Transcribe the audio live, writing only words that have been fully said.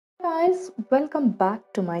guys, welcome back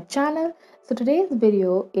to my channel. So today's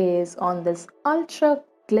video is on this ultra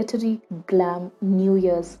glittery glam New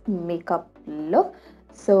Year's makeup look.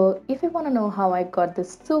 So if you want to know how I got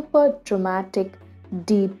this super dramatic,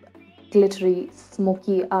 deep, glittery,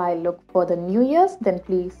 smoky eye look for the New Year's, then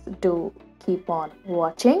please do keep on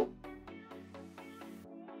watching.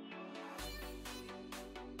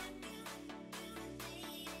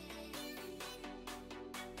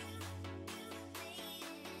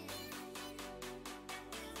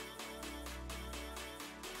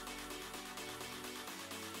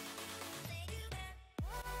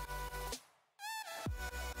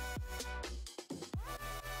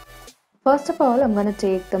 First of all, I'm going to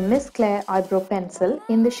take the Miss Claire eyebrow pencil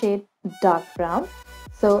in the shade dark brown.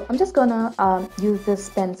 So I'm just going to use this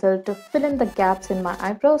pencil to fill in the gaps in my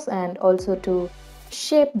eyebrows and also to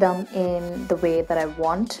shape them in the way that I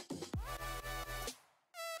want.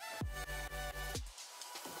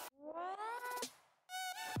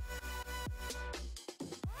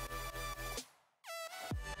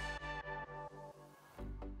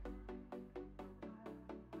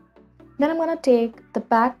 Then I'm going to take the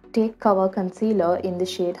PAC Take Cover Concealer in the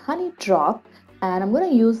shade Honey Drop, and I'm going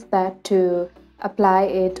to use that to apply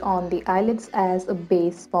it on the eyelids as a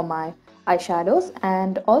base for my eyeshadows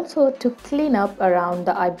and also to clean up around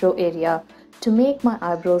the eyebrow area to make my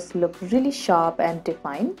eyebrows look really sharp and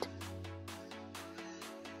defined.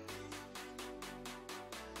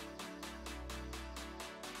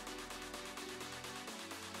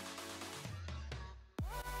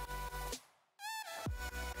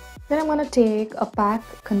 Then I'm going to take a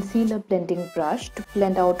PAC concealer blending brush to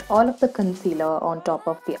blend out all of the concealer on top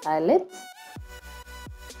of the eyelids.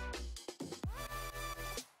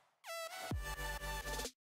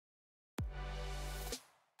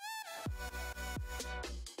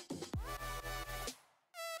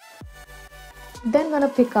 Then I'm going to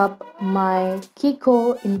pick up my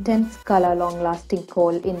Kiko Intense Color Long Lasting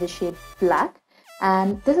Kohl in the shade Black,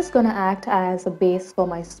 and this is going to act as a base for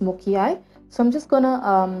my smoky eye. So I'm just going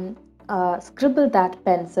to scribble that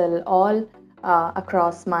pencil all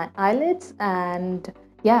across my eyelids, and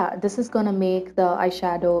yeah, this is going to make the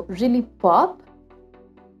eyeshadow really pop.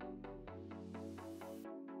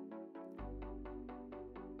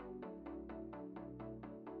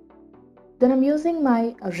 Then I'm using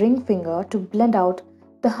my ring finger to blend out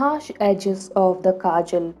the harsh edges of the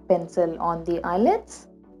kajal pencil on the eyelids.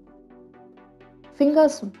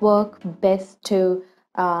 Fingers work best to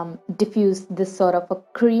diffuse this sort of a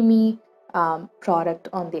creamy product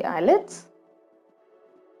on the eyelids.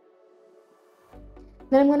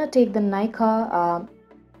 Then I'm going to take the Nykaa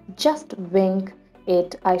Just Wink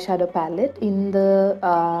It eyeshadow palette in the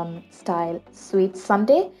style Sweet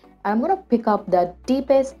Sundae. I'm going to pick up the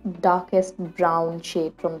deepest, darkest brown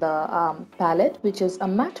shade from the palette, which is a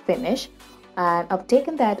matte finish, and I've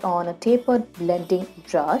taken that on a tapered blending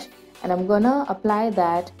brush, and I'm going to apply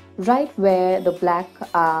that right where the black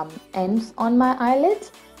ends on my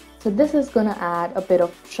eyelids. So this is going to add a bit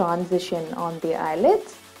of transition on the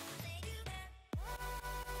eyelids.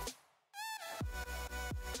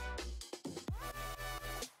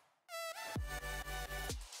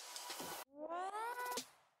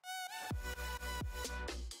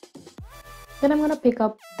 Then I'm going to pick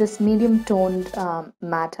up this medium toned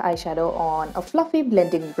matte eyeshadow on a fluffy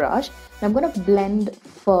blending brush. And I'm going to blend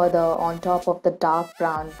further on top of the dark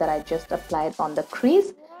brown that I just applied on the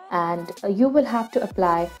crease. And you will have to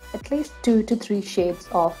apply at least 2 to 3 shades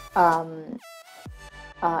of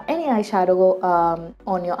any eyeshadow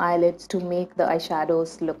on your eyelids to make the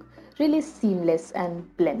eyeshadows look really seamless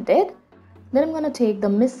and blended. Then I'm going to take the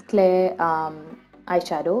Miss Claire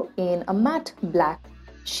eyeshadow in a matte black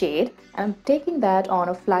shade, and I'm taking that on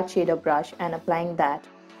a flat shader brush and applying that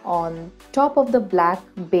on top of the black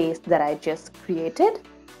base that I just created.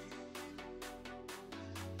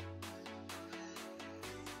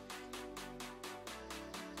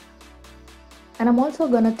 And I'm also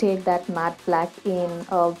going to take that matte black in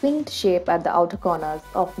a winged shape at the outer corners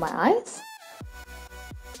of my eyes.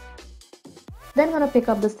 Then I'm going to pick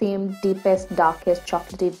up the same deepest, darkest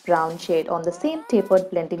chocolatey brown shade on the same tapered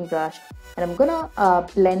blending brush, and I'm going to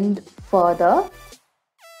blend further.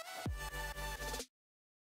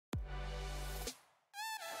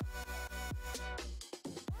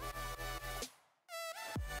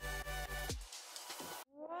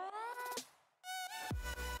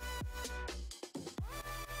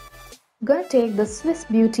 I'm going to take the Swiss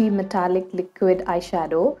Beauty metallic liquid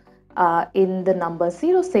eyeshadow in the number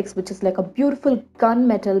 06, which is like a beautiful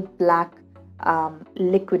gunmetal black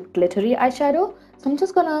liquid glittery eyeshadow. So I'm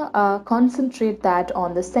just gonna concentrate that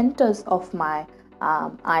on the centers of my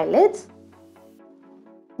eyelids.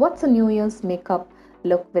 what's a New Year's makeup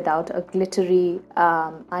look without a glittery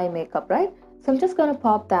eye makeup, right? So I'm just going to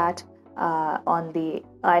pop that on the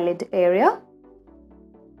eyelid area.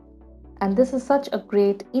 And this is such a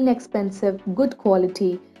great, inexpensive, good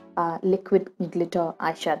quality liquid glitter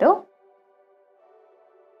eyeshadow.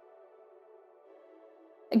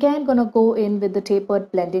 Again, gonna go in with the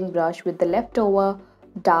tapered blending brush with the leftover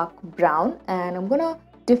dark brown, and I'm gonna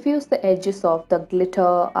diffuse the edges of the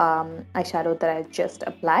glitter eyeshadow that I just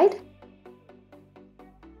applied.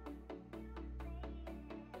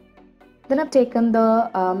 Then I've taken the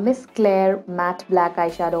Miss Claire matte black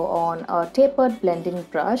eyeshadow on a tapered blending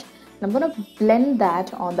brush. I'm going to blend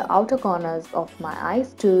that on the outer corners of my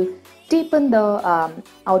eyes to deepen the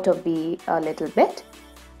outer V a little bit.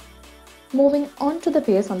 Moving on to the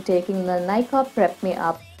face, I'm taking the Nykaa Prep Me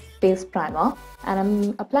Up face primer, and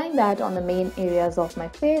I'm applying that on the main areas of my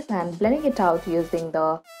face and blending it out using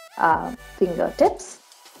the fingertips.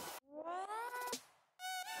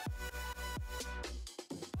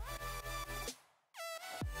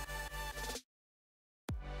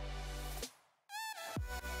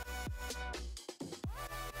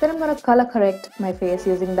 Then I'm going to color correct my face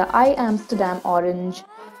using the I-Amsterdam orange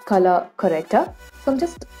color corrector. So I'm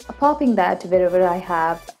just popping that wherever I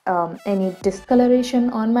have any discoloration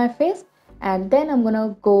on my face, and then I'm going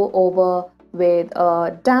to go over with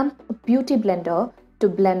a damp beauty blender to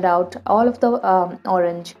blend out all of the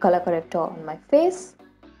orange color corrector on my face.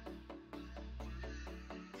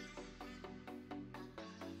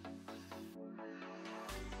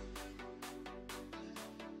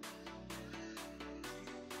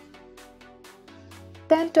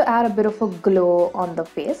 Then to add a bit of a glow on the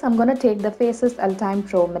face, I'm going to take the Faces All-Time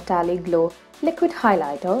Pro Metaliglow liquid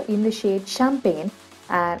highlighter in the shade Champagne,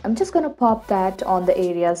 and I'm just going to pop that on the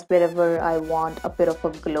areas wherever I want a bit of a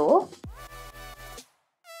glow.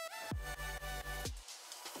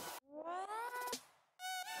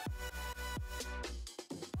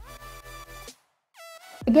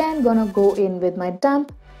 Again, gonna go in with my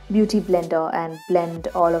damp beauty blender and blend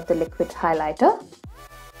all of the liquid highlighter.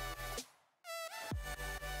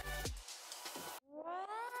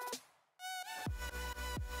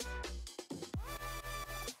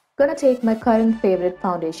 Gonna take my current favorite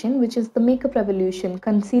foundation, which is the Makeup Revolution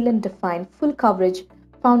Conceal and Define Full Coverage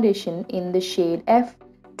Foundation in the shade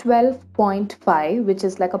F12.5, which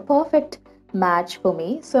is like a perfect match for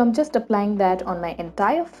me. So I'm just applying that on my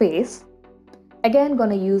entire face. Again,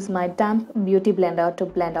 gonna use my damp beauty blender to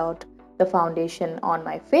blend out the foundation on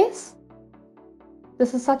my face.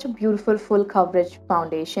 This is such a beautiful full coverage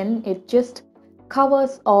foundation. It just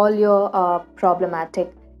covers all your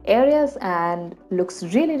problematic areas and looks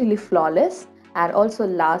really flawless, and also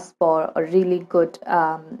lasts for a really good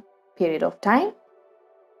period of time.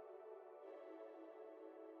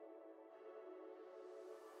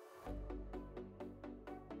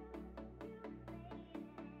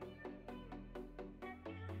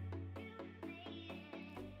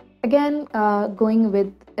 Again, going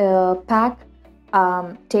with PAC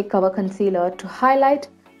Take Cover Concealer to highlight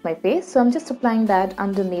my face. So I'm just applying that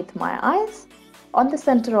underneath my eyes, on the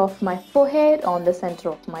center of my forehead, on the center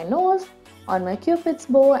of my nose, on my cupid's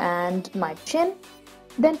bow and my chin.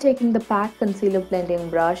 Then taking the PAC concealer blending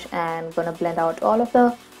brush and gonna blend out all of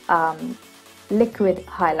the liquid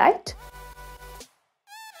highlight.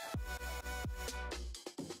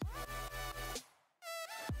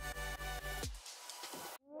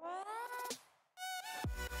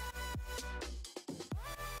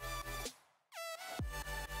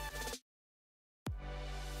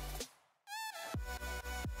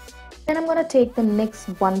 Then I'm going to take the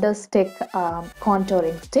NYX Wonder Stick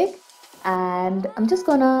contouring stick, and I'm just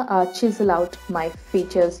going to chisel out my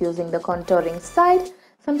features using the contouring side. So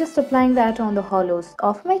I'm just applying that on the hollows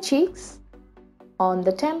of my cheeks, on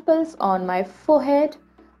the temples, on my forehead,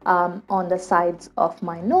 on the sides of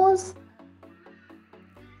my nose,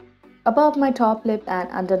 above my top lip and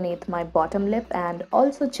underneath my bottom lip, and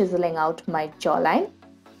also chiseling out my jawline.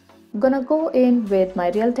 I'm gonna go in with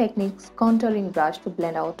my Real Techniques contouring brush to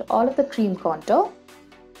blend out all of the cream contour.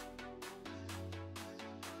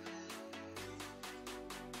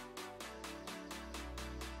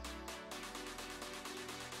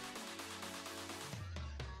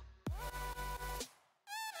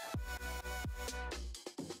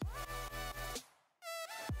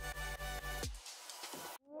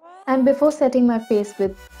 And before setting my face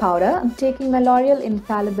with powder, I'm taking my Loreal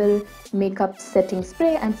Infallible Makeup Setting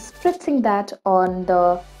Spray and spritzing that on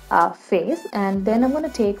the face. And then I'm going to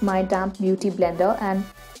take my damp beauty blender and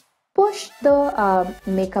push the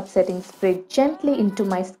makeup setting spray gently into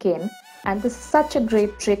my skin. And this is such a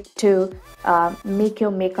great trick to make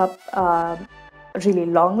your makeup really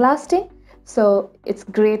long lasting. So it's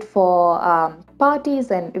great for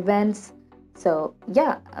parties and events. So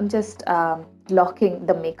yeah, I'm just locking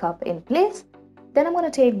the makeup in place. Then I'm going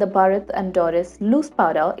to take the Bharat Dorris loose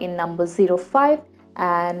powder in number 05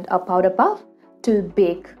 and a powder puff to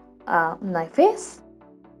bake my face.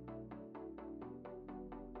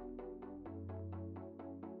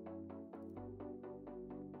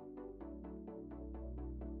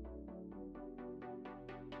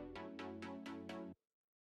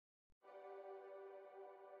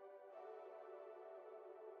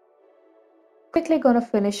 Quickly gonna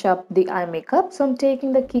finish up the eye makeup. So I'm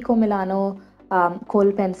taking the Kiko Milano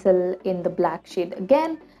kohl pencil in the black shade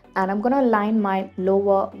again, and I'm gonna line my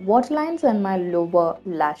lower waterlines and my lower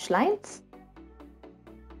lash lines.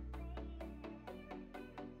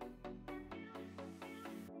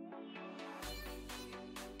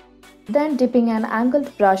 Then dipping an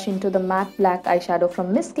angled brush into the matte black eyeshadow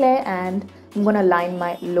from Miss Claire, and I'm gonna line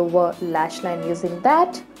my lower lash line using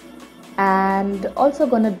that. And also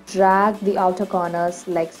gonna drag the outer corners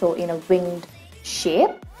like so in a winged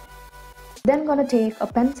shape. Then gonna take a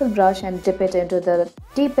pencil brush and dip it into the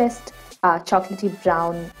deepest chocolatey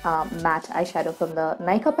brown matte eyeshadow from the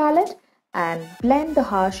Nykaa palette and blend the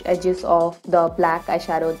harsh edges of the black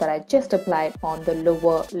eyeshadow that I just applied on the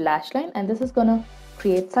lower lash line, and this is gonna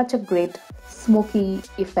create such a great smoky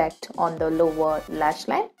effect on the lower lash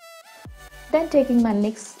line. Then taking my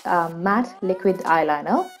NYX matte liquid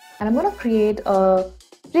eyeliner, and I'm going to create a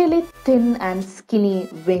really thin and skinny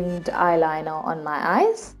winged eyeliner on my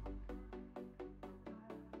eyes.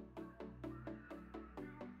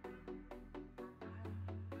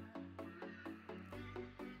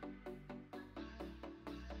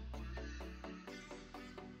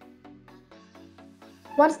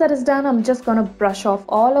 Once that is done, I'm just going to brush off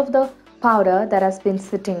all of the powder that has been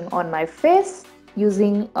sitting on my face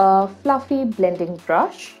using a fluffy blending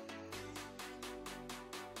brush.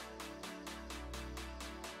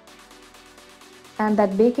 And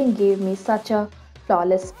that baking gave me such a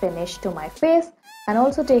flawless finish to my face, and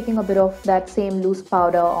also taking a bit of that same loose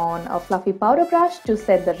powder on a fluffy powder brush to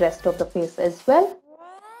set the rest of the face as well.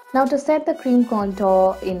 Now to set the cream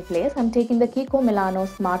contour in place, I'm taking the Kiko Milano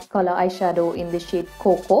Smart Color eyeshadow in the shade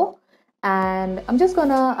Cocoa, and I'm just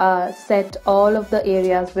gonna set all of the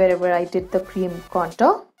areas wherever I did the cream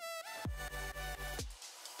contour.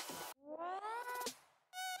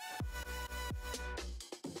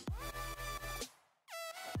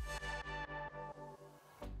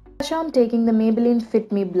 I'm taking the Maybelline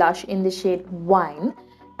Fit Me blush in the shade Wine,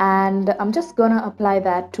 and I'm just gonna apply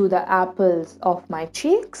that to the apples of my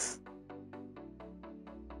cheeks.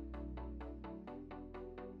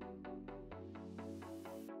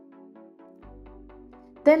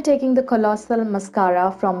 Then taking the Colossal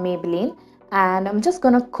mascara from Maybelline, and I'm just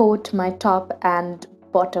gonna coat my top and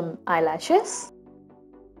bottom eyelashes.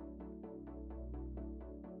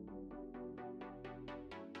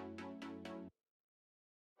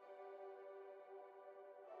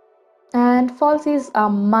 And falsies are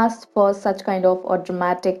must for such kind of a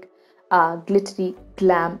dramatic glittery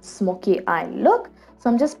glam smoky eye look. So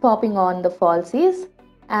I'm just popping on the falsies,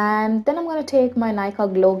 and then I'm going to take my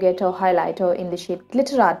Nykaa Glow Getter highlighter in the shade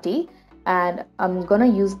Glitterati, and I'm going to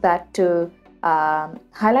use that to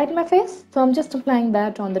highlight my face. So I'm just applying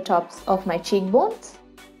that on the tops of my cheekbones.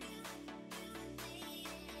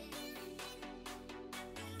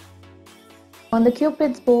 On the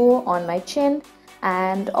cupid's bow on my chin,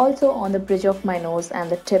 and also on the bridge of my nose and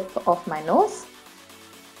the tip of my nose.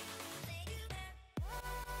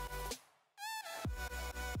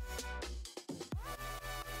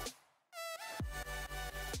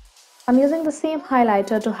 I'm using the same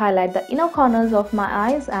highlighter to highlight the inner corners of my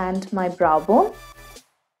eyes and my brow bone.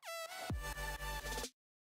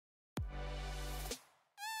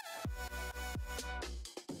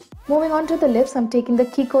 Moving on to the lips, I'm taking the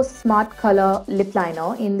Kiko Smart Color Lip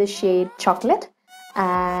Liner in the shade Chocolate,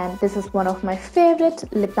 and this is one of my favorite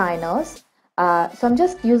lip liners. So I'm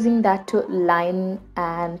just using that to line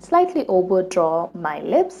and slightly overdraw my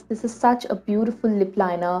lips. This is such a beautiful lip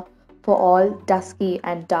liner for all dusky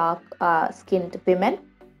and dark skinned women.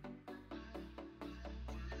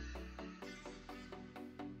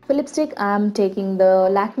 For lipstick, I'm taking the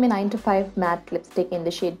Lakme 9 to 5 matte lipstick in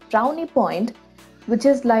the shade Brownie Point, which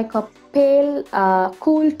is like a pale,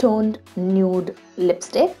 cool toned nude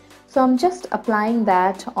lipstick. So I'm just applying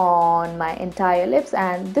that on my entire lips,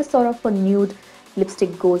 and this sort of a nude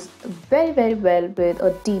lipstick goes very well with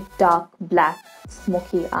a deep dark black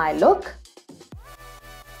smoky eye look.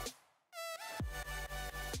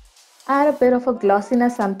 Add a bit of a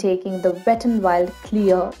glossiness, I'm taking the Wet n Wild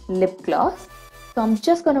Clear Lip Gloss. So I'm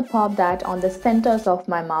just gonna pop that on the centers of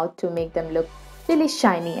my mouth to make them look really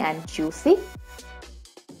shiny and juicy.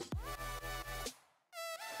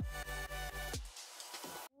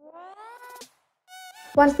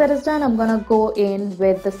 Once that is done, I'm gonna go in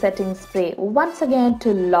with the setting spray once again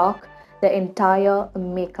to lock the entire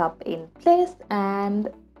makeup in place, and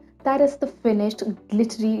that is the finished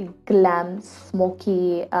glittery glam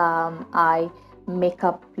smoky eye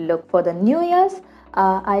makeup look for the New Year's.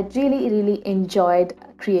 I really enjoyed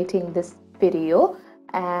creating this video,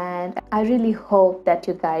 and I really hope that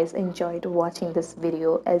you guys enjoyed watching this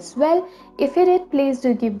video as well. If you did, please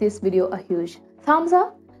do give this video a huge thumbs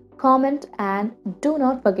up, comment, and do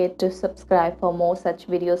not forget to subscribe for more such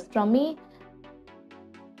videos from me.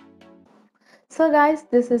 So guys,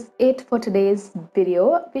 this is it for today's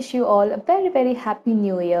video. Wish you all a very happy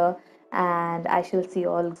new year, and I shall see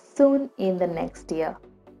you all soon in the next year.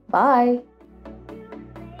 Bye.